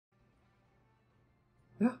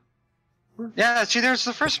Yeah. Yeah, see, there's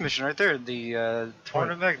the first mission right there, the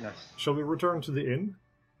Torn of Magnus. Shall we return to the inn?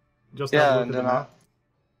 Just Yeah, have a look and at the then map.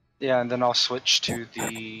 and then I'll switch to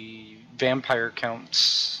the Vampire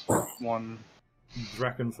Counts one.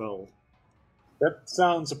 Drachenfels. That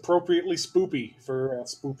sounds appropriately spoopy for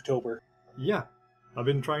Spooptober. Yeah. I've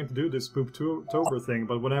been trying to do this Spooptober thing,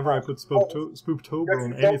 but whenever I put Spooptober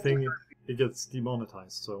on anything, it gets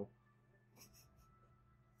demonetized, so...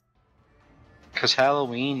 Because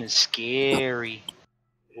Halloween is scary.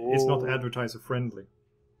 It's not advertiser-friendly.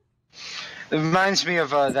 It reminds me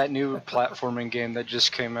of that new platforming game that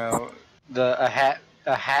just came out, a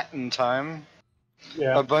Hat in Time.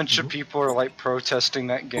 Yeah. A bunch of people are like protesting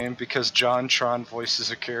that game because John Tron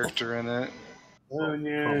voices a character in it. Oh,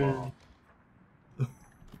 no.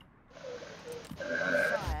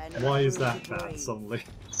 Why is that bad suddenly?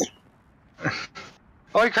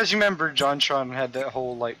 Oh, because you remember John Tron had that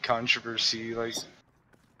whole like controversy like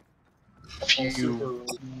a few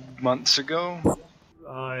months ago.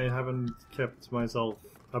 I haven't kept myself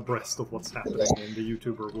abreast of what's happening in the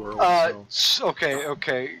YouTuber world.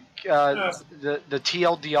 Okay. The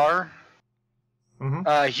TLDR.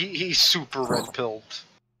 He's super red pilled,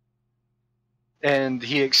 and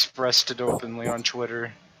he expressed it openly on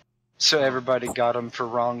Twitter, so everybody got him for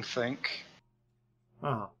wrong think.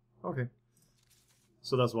 Ah, okay.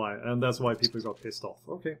 So that's why, and that's why people got pissed off.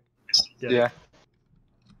 Okay. Yeah.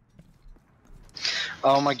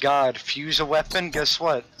 Oh my god, fuse a weapon, guess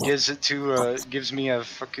what? Gives me a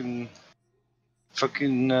fucking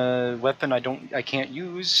weapon I can't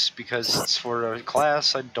use because it's for a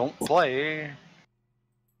class I don't play.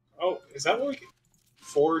 Oh, is that what we can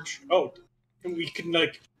forge? Oh, we can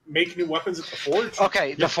like make new weapons at the forge?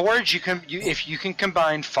 Okay, the forge if you can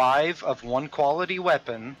combine 5 of one quality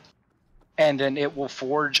weapon, and then it will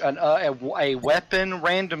forge a weapon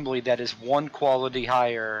randomly that is 1 quality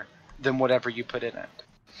higher than whatever you put in it.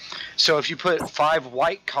 So if you put 5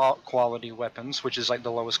 white quality weapons, which is like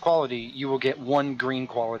the lowest quality, you will get 1 green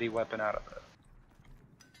quality weapon out of it.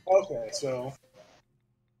 Okay, so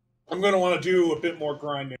I'm going to want to do a bit more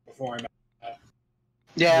grinding before I'm at that.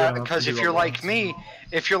 Yeah, because if you're like me,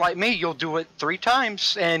 you'll do it 3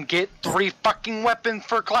 times and get 3 fucking weapons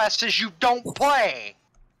for classes you don't play.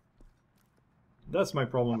 That's my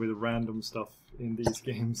problem with random stuff in these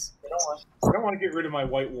games. I don't want to get rid of my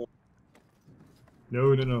white wolf.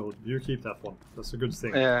 No, you keep that one. That's a good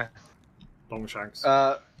thing. Yeah. Longshanks.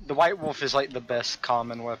 The White Wolf is like the best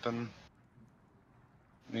common weapon.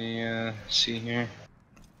 Let me see here.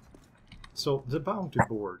 So, the bounty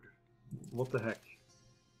board. What the heck?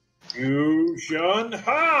 Fusion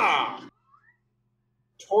Ha!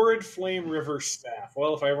 Torrid Flame River Staff.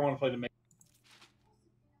 Well, if I ever want to play the main.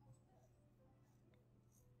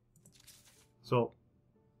 So,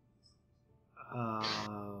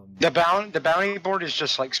 the bounty board is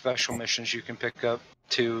just like special missions you can pick up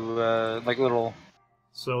to like little.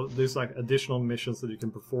 So there's like additional missions that you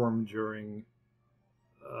can perform during.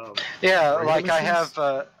 Like I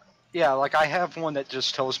have one that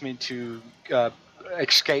just tells me to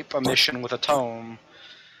escape a mission with a tome.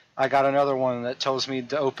 I got another one that tells me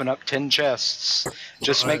to open up 10 chests.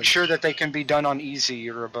 Just make sure that they can be done on easy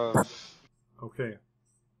or above. Okay.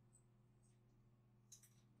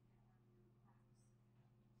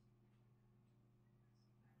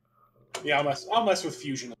 Yeah, I'll mess with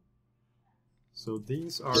Fusion. So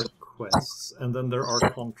these are quests, and then there are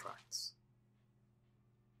contracts.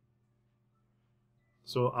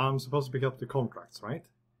 So I'm supposed to pick up the contracts, right?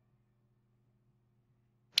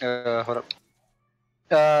 Hold up.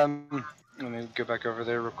 Let me go back over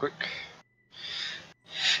there real quick.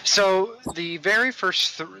 So the very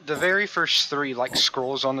first 3 like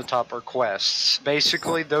scrolls on the top are quests.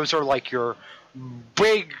 Basically, those are like your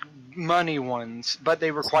big money ones, but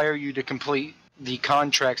they require you to complete the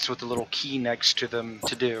contracts with the little key next to them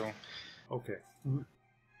to do. Okay.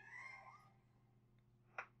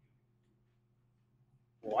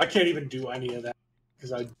 Well, I can't even do any of that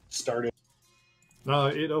because I started. No,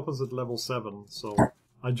 it opens at level 7, so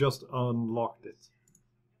I just unlocked it.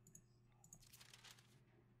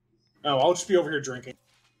 Oh, I'll just be over here drinking.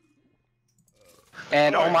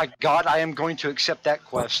 And oh my god, I am going to accept that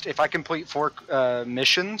quest. If I complete 4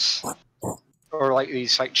 missions, or like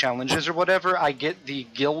these like challenges or whatever, I get the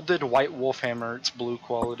Gilded White Wolf Hammer. It's blue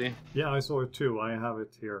quality. Yeah, I saw it too. I have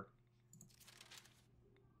it here.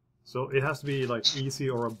 So it has to be like easy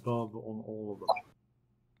or above on all of them.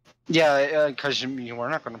 Yeah, because we're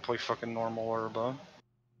not going to play fucking normal or above.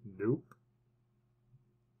 Nope.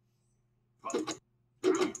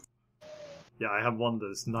 Yeah, I have one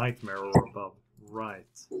that's Nightmare or above. Right.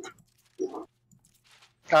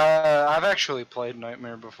 I've actually played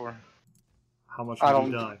Nightmare before. How much I will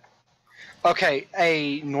you don't- die? Okay,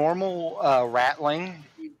 a normal ratling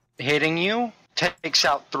hitting you takes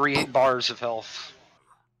out 3 bars of health.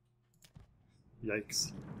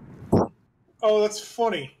 Yikes. Oh, that's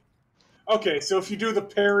funny. Okay, so if you do the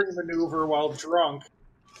parry maneuver while drunk,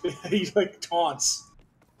 he like taunts.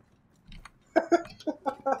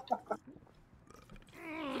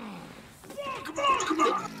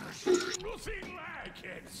 Nothing like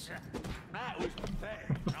it. That was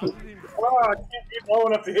pathetic. Oh, I can't get low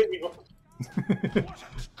enough to hit you.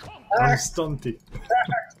 I'm stunty.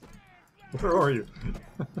 Where are you?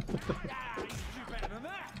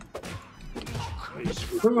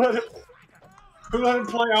 Who let him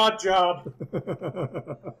play Odd Job?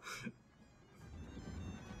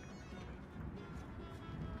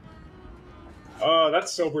 Oh, that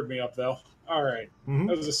sobered me up, though. All right. Mhm.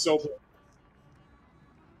 That was a sober.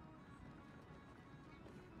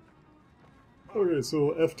 Okay,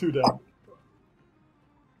 so F2 down.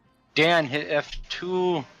 Dan hit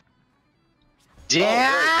F2.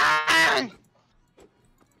 Dan!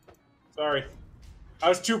 Sorry. I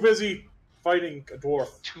was too busy fighting a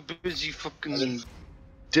dwarf. Too busy fucking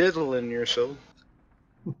diddling yourself.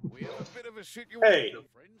 We have a bit of a situation, Hey,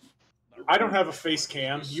 friends. I don't have a face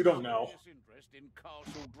cam. You don't know. Interest in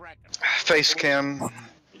Castle Drachenfels. Face cam,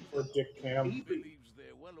 Or dick cam. Believes they're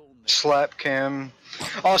well on their slap cam.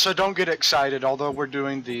 Also, don't get excited. Although we're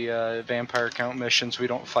doing the vampire count missions, we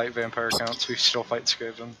don't fight vampire counts. We still fight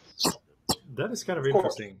Skaven. That is kind of Of course.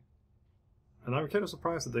 interesting. And I'm kind of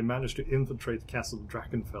surprised that they managed to infiltrate Castle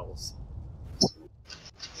Drachenfels.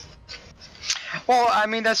 Well, I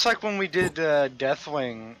mean, that's like when we did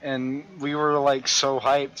Deathwing, and we were like so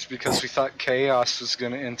hyped because we thought Chaos was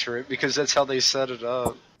going to enter it, because that's how they set it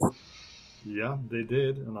up. Yeah, they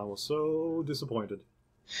did, and I was so disappointed.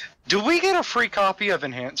 Do we get a free copy of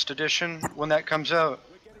Enhanced Edition when that comes out?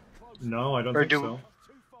 No, I don't Or think do- so.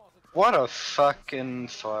 What a fucking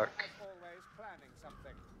fuck. Always planning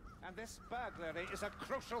something, and this burglary is a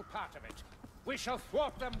crucial part of it. We shall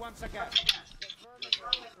thwart them once again.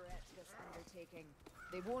 Regret this undertaking.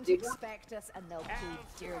 They won't expect us, and they'll pay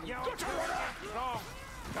dearly. Wrong.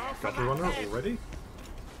 Got the runner already?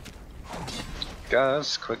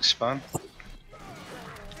 Guys, quick spawn.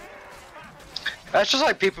 That's just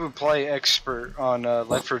like people who play expert on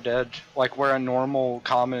Left 4 Dead, like where a normal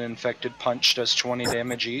common infected punch does 20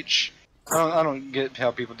 damage each. I don't get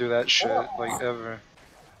how people do that shit, like, ever.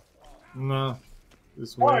 Nah,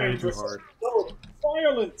 it's Why way is too this hard. so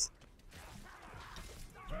violent?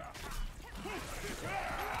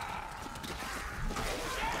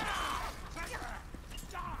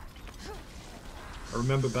 I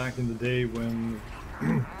remember back in the day when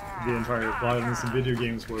the entire violence in video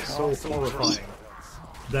games were so horrifying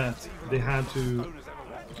that they had to,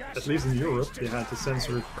 at least in Europe, they had to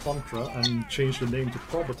censor Contra and change the name to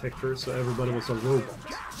Probotector so everybody was a robot.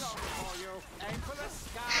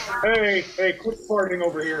 Hey, quit farting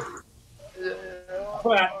over here.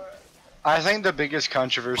 But I think the biggest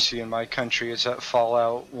controversy in my country is that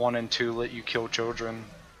Fallout 1 and 2 let you kill children.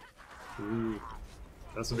 Ooh,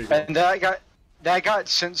 that's a big one. And that got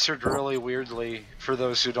censored really weirdly, for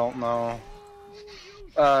those who don't know.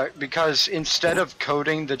 Because instead of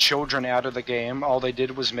coding the children out of the game, all they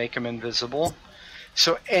did was make them invisible.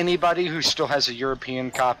 So anybody who still has a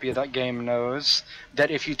European copy of that game knows that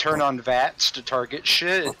if you turn on VATS to target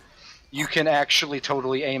shit, you can actually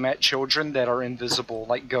totally aim at children that are invisible,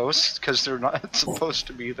 like ghosts, because they're not supposed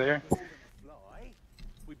to be there.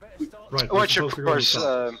 Right, they're Which, of supposed to go course,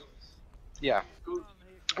 inside. yeah.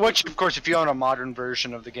 Which, of course, if you own a modern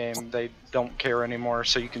version of the game, they don't care anymore,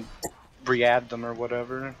 so you can re-add them or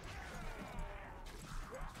whatever.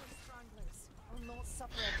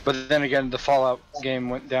 But then again, the Fallout game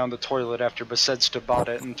went down the toilet after Bethesda bought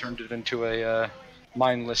it and turned it into a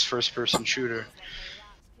mindless first-person shooter.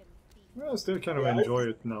 Well, I still kind of enjoy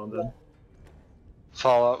it now and then.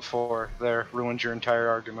 Fallout 4, there, ruined your entire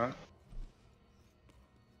argument.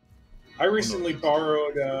 I recently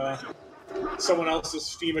borrowed someone else's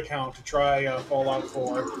Steam account to try Fallout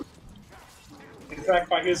 4. In fact,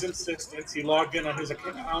 by his insistence, he logged in on his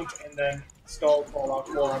account and then installed Fallout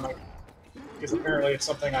 4 on my... Because apparently it's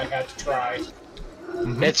something I had to try.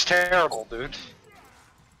 It's terrible, dude.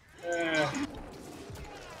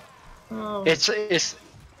 Oh,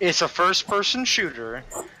 It's a first-person shooter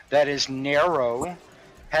that is narrow,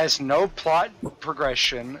 has no plot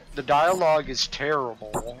progression. The dialogue is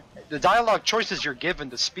terrible. The dialogue choices you're given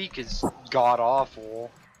to speak is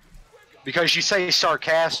god-awful. Because you say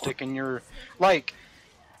sarcastic and you're, like,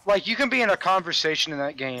 Like, you can be in a conversation in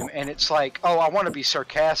that game, and it's like, oh, I want to be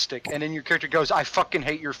sarcastic, and then your character goes, I fucking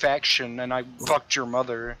hate your faction, and I fucked your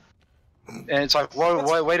mother. And it's like,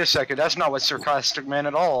 whoa, wait a second, that's not what sarcastic meant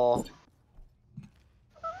at all.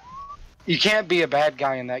 You can't be a bad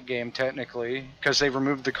guy in that game, technically, because they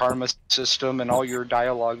removed the karma system, and all your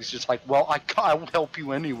dialogue is just like, well, I will help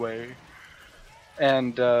you anyway.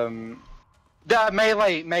 And, the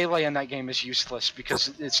melee in that game is useless,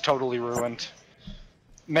 because it's totally ruined.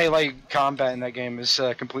 Melee combat in that game is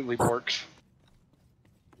completely borked.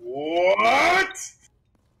 What?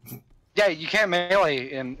 Yeah, you can't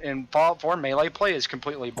melee in Fallout 4. Melee play is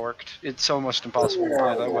completely borked. It's almost impossible to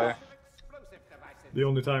play that way. The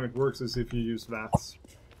only time it works is if you use VATS.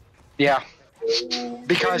 Yeah,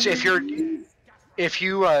 because if you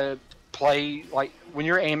play like when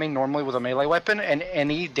you're aiming normally with a melee weapon and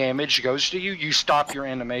any damage goes to you, you stop your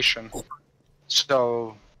animation.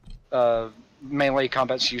 So melee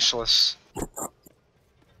combat's useless.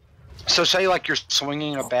 So say like you're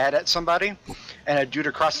swinging a bat at somebody, and a dude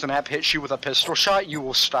across the map hits you with a pistol shot, you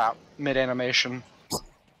will stop mid-animation.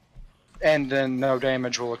 And then no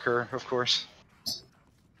damage will occur, of course.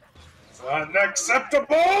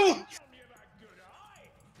 Unacceptable!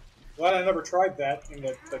 Glad I never tried that in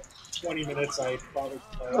the 20 minutes I bothered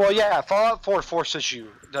to play. Well, yeah, Fallout 4 forces you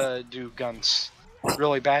to do guns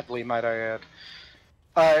really badly, might I add.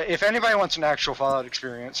 If anybody wants an actual Fallout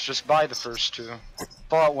experience, just buy the first two.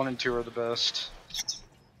 Fallout 1 and 2 are the best.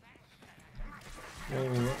 Well,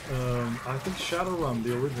 I think Shadowrun,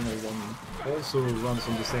 the original one, also runs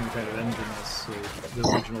on the same kind of engine as the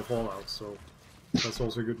original Fallout, so that's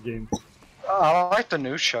also a good game. I like the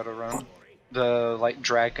new Shadowrun. The, like,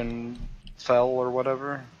 Drachenfels or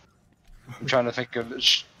whatever. I'm trying to think of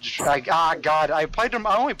it. God, I played them.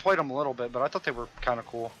 I only played them a little bit, but I thought they were kind of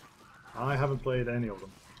cool. I haven't played any of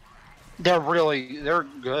them. They're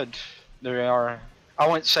good. They are. I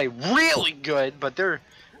wouldn't say really good, but they're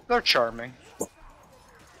charming.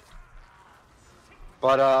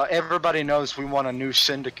 But everybody knows we want a new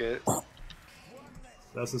syndicate.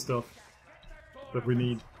 That's the stuff that we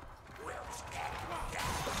need.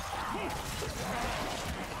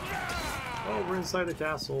 Oh, we're inside the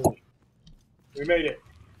castle. We made it.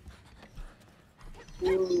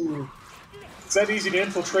 Ooh. It's that easy to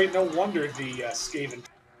infiltrate, no wonder the Skaven.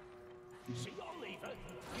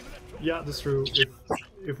 Yeah, that's true.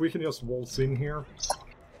 If we can just waltz in here,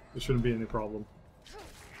 there shouldn't be any problem.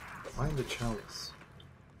 Find the chalice.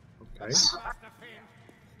 Okay.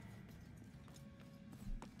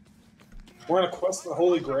 We're on a quest for the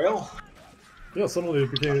Holy Grail? Yeah, suddenly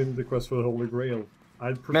it became the quest for the Holy Grail.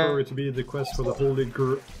 I'd prefer it to be the quest for the Holy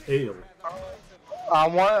Grail. I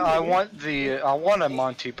want a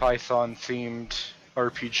Monty Python themed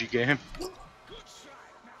RPG game. What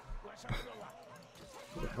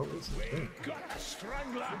the hell is this thing?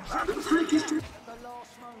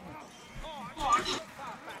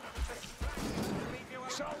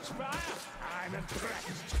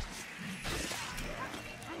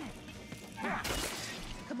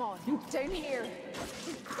 Come on, down here.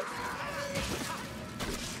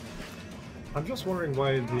 I'm just wondering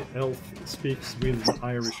why the elf speaks with an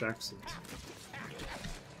Irish accent.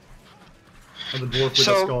 And the dwarf with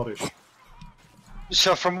a Scottish.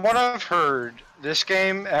 So from what I've heard, this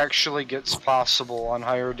game actually gets possible on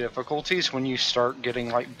higher difficulties when you start getting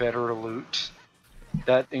like better loot.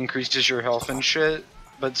 That increases your health and shit.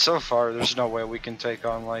 But so far, there's no way we can take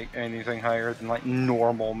on like anything higher than like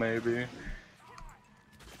normal, maybe.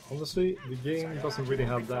 Honestly, the game doesn't really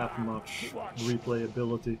have that much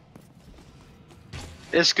replayability.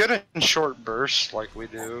 It's good in short bursts like we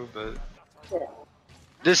do, but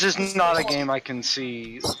this is not a game I can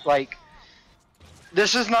see, like,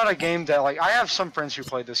 this is not a game that, like, I have some friends who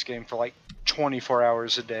play this game for like 24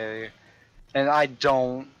 hours a day, and I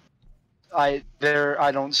don't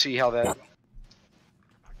see how that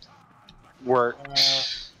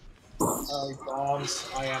works. Bombs.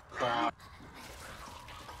 I am bombs.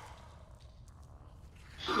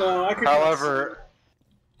 No, I could.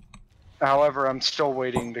 However, I'm still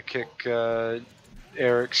waiting to kick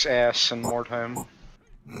Eric's ass in Mordheim.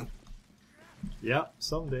 Yeah,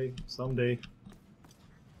 someday.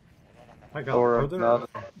 My god, Or are there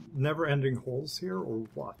never-ending holes here, or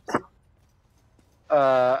what?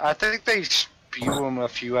 I think they spew them a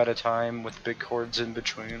few at a time with big hordes in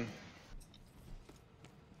between.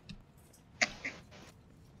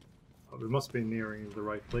 Oh, we must be nearing the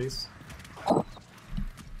right place.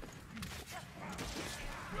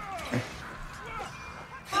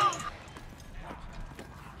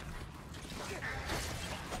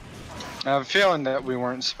 I have a feeling that we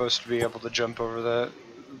weren't supposed to be able to jump over that,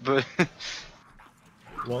 but...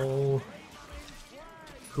 Well,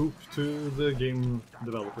 poop to the game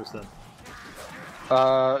developers then.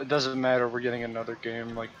 It doesn't matter. We're getting another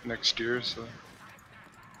game like next year, so.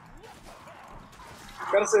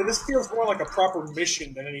 Gotta say, this feels more like a proper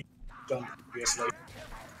mission than anything done previously.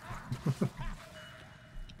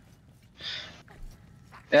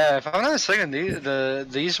 Yeah, if I'm not mistaken,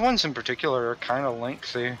 these ones in particular are kind of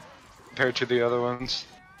lengthy compared to the other ones.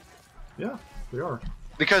 Yeah, they are.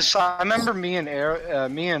 Because I remember me and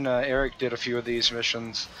Eric did a few of these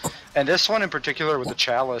missions, and this one in particular with the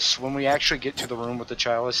chalice. When we actually get to the room with the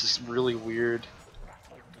chalice, is really weird.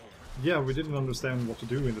 Yeah, we didn't understand what to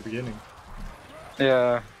do in the beginning.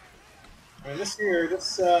 Yeah. I mean, this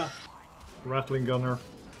Rattling gunner.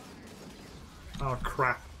 Oh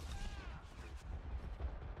crap.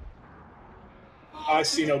 I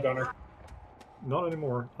see no gunner. Not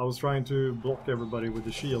anymore. I was trying to block everybody with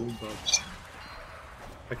the shield, but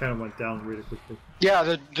I kind of went down really quickly. Yeah,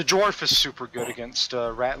 the dwarf is super good against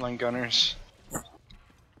rattling gunners.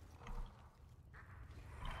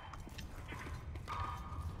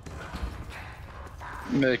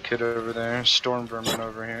 Medkit over there, storm vermin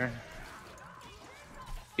over here.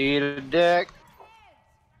 Eat a dick.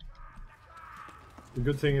 The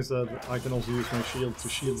good thing is that I can also use my shield to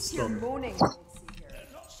shield stun. Moaning.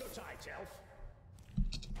 Not so tight, elf.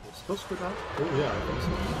 Supposed to that? Oh yeah, I think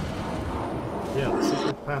so. Yeah, the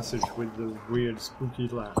secret passage with the weird spooky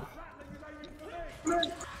laugh.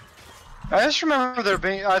 I just remember there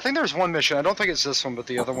being, I think there was one mission, I don't think it's this one, but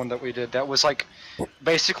the other one that we did, that was like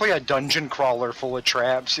basically a dungeon crawler full of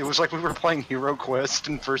traps. It was like we were playing Hero Quest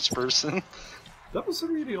in first person. That was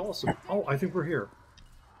really awesome. Oh, I think we're here.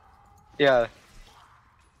 Yeah.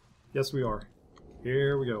 Yes, we are.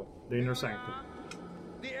 Here we go. The inner sanctum.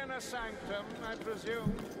 The inner sanctum, I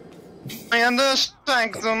presume. And the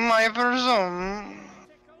sanctum, I presume.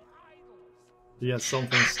 He has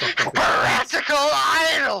something stuck up his Practical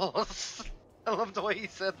idols! I love the way he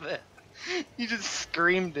said that. He just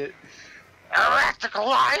screamed it. Practical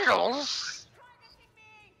idols!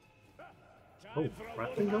 Oh,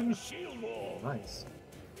 rattling gun? Nice.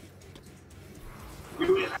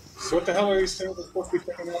 So what the hell are you saying we're supposed to be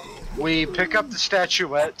picking up? We pick up the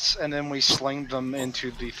statuettes and then we sling them into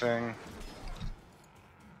the thing.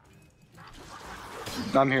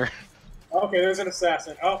 I'm here. Okay, there's an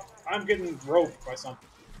assassin. Oh, I'm getting roped by something.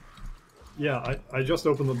 Yeah, I just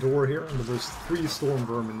opened the door here, and there's 3 storm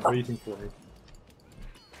vermin waiting for me.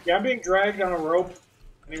 Yeah, I'm being dragged on a rope.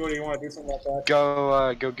 Anybody want to do something about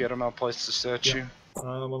that? Go get him. I'll place the statue. Yeah.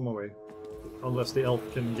 I'm on my way. Unless the elf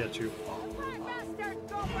can get you.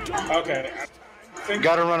 Okay. I think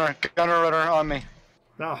Got a runner on me.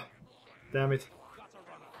 Ah, damn it.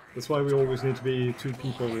 That's why we always need to be 2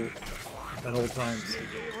 people at all times.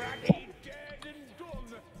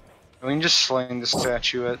 We can just sling the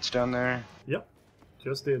statuettes down there. Yep,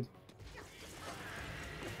 just did.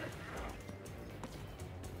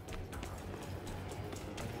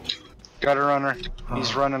 Got a runner.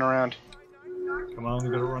 He's running around. Come on,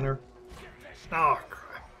 get a runner. Ah,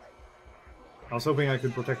 crap. I was hoping I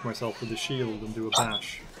could protect myself with the shield and do a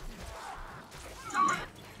bash.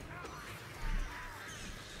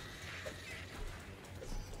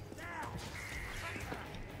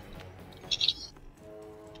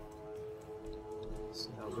 So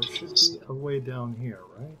there should be a way down here,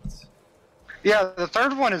 right? Yeah, the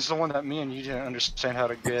third one is the one that me and you didn't understand how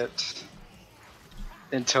to get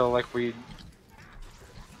until like we.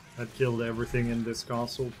 I've killed everything in this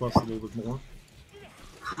castle, plus a little bit more.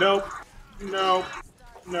 nope. No.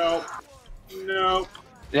 No. No.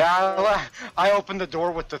 Yeah, I opened the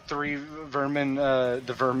door with the 3 vermin, the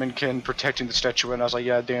verminkin protecting the statue, and I was like,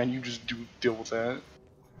 "Yeah, Dan, you just deal with that."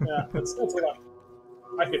 Yeah, that's enough.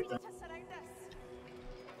 I hit them.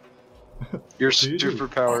 Your do you do?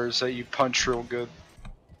 superpower is that you punch real good.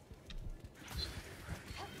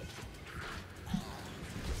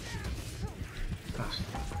 Ah,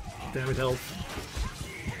 damn it,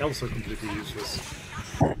 elf. Elves are completely useless.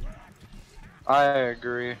 I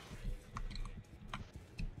agree.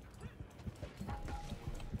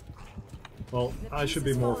 Well, I should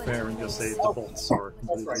be more fair and just say the bots are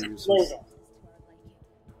That's completely right. Slow useless. down.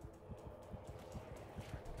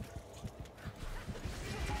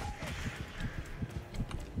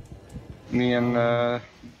 Me and Oh,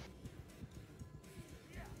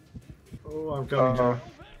 I'm coming here.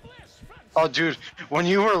 oh, dude, when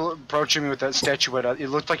you were approaching me with that statuette, it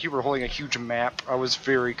looked like you were holding a huge map. I was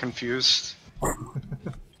very confused.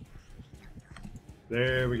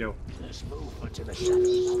 There we go. Let's move into the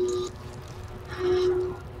shadows.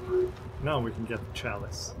 Now we can get the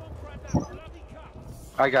chalice.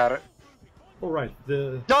 I got it. Alright,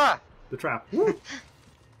 the Ah! trap. Woo!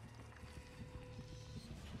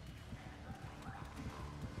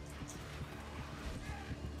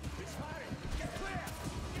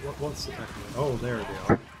 What's attacking me? Oh, there they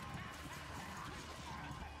are.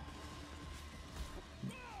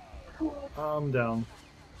 I'm down.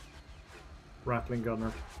 Rattling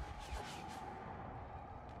gunner.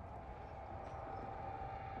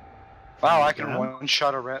 Wow, I can Dan?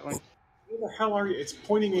 one-shot a rattling. Where the hell are you? It's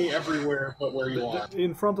pointing me everywhere but where you are.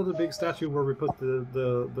 In front of the big statue where we put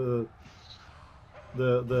the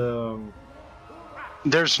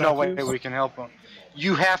There's no way statues? we can help him.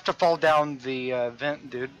 You have to fall down the vent,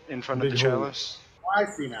 dude, in front of Big the hole. chalice. I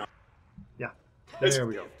see now. Yeah, there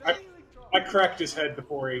we go. I cracked his head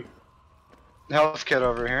before he... Health kit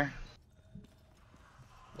over here.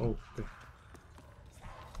 Oh,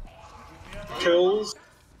 Kills.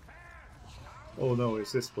 oh no,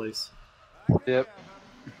 it's this place. Yep.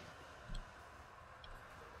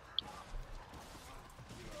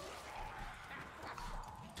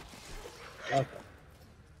 Okay.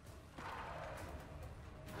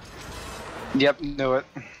 Yep, knew it.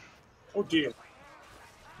 Oh dear.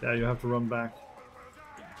 Yeah, you have to run back.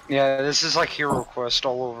 Yeah, this is like Hero Quest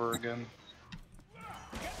all over again.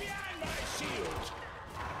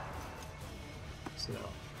 So,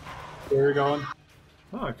 Where are you going?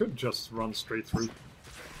 oh, I could just run straight through.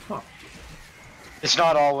 Huh. It's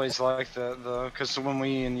not always like that, though, because when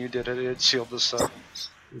we and you did it, it sealed us up.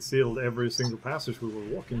 It sealed every single passage we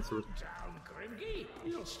were walking through. Down, Grimgy.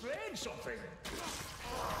 You'll strain something.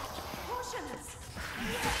 Potions!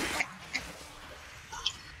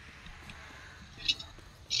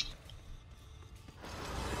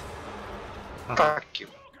 Fuck you.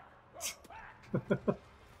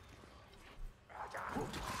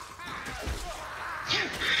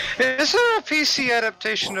 Is there a PC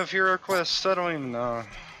adaptation of Hero Quest? I don't even know.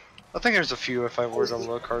 I think there's a few if I were to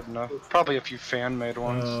look hard enough. Probably a few fan-made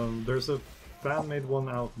ones. There's a fan-made one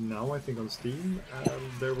out now, I think, on Steam, and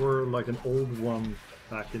there were like an old one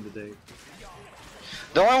back in the day.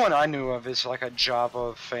 The only one I knew of is like a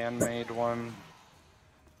Java fan-made one.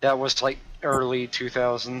 That was like early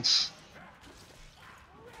 2000s.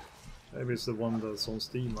 Maybe it's the one that's on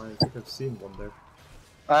Steam. I think I've seen one there.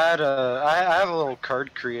 I have a little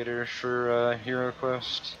card creator for Hero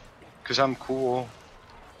Quest, cause I'm cool.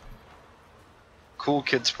 Cool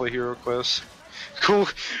kids play Hero Quest. Cool,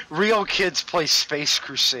 real kids play Space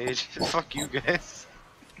Crusade. Fuck you guys.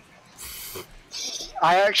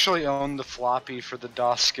 I actually own the floppy for the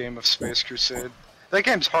DOS game of Space Crusade. That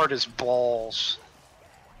game's hard as balls.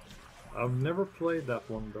 I've never played that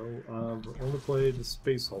one though. I've only played the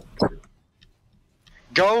Space Hulk.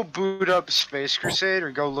 Go boot up Space Crusade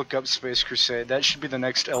or go look up Space Crusade. That should be the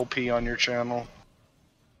next LP on your channel.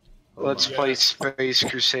 Oh Let's my. play Space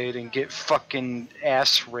Crusade and get fucking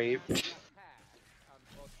ass raped.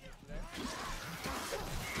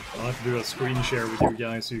 I'll have to do a screen share with you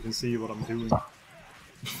guys so you can see what I'm doing.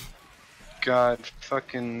 God,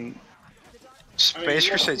 fucking Space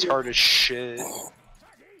Crusade's hard as shit.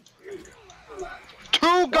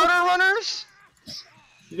 2 gutter runners?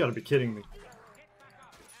 You gotta be kidding me.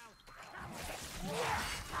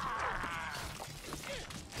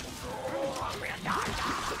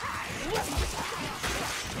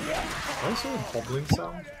 Also a hobbling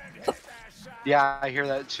sound? Yeah, I hear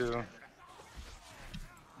that too.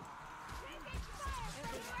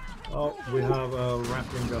 Oh, we have a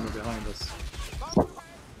rattling gunner behind us.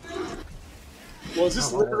 Well, is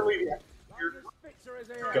this literally...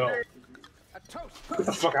 Go. Get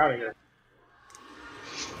the fuck out of here.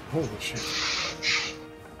 Holy shit.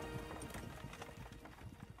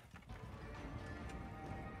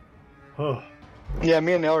 Huh. Yeah,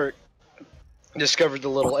 me and Elric discovered the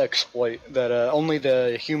little exploit that only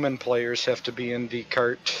the human players have to be in the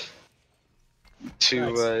cart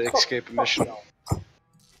to escape a mission.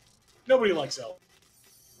 Nobody likes elf.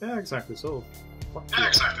 Yeah, exactly so. Fuck Yeah, yeah.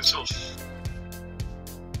 exactly so.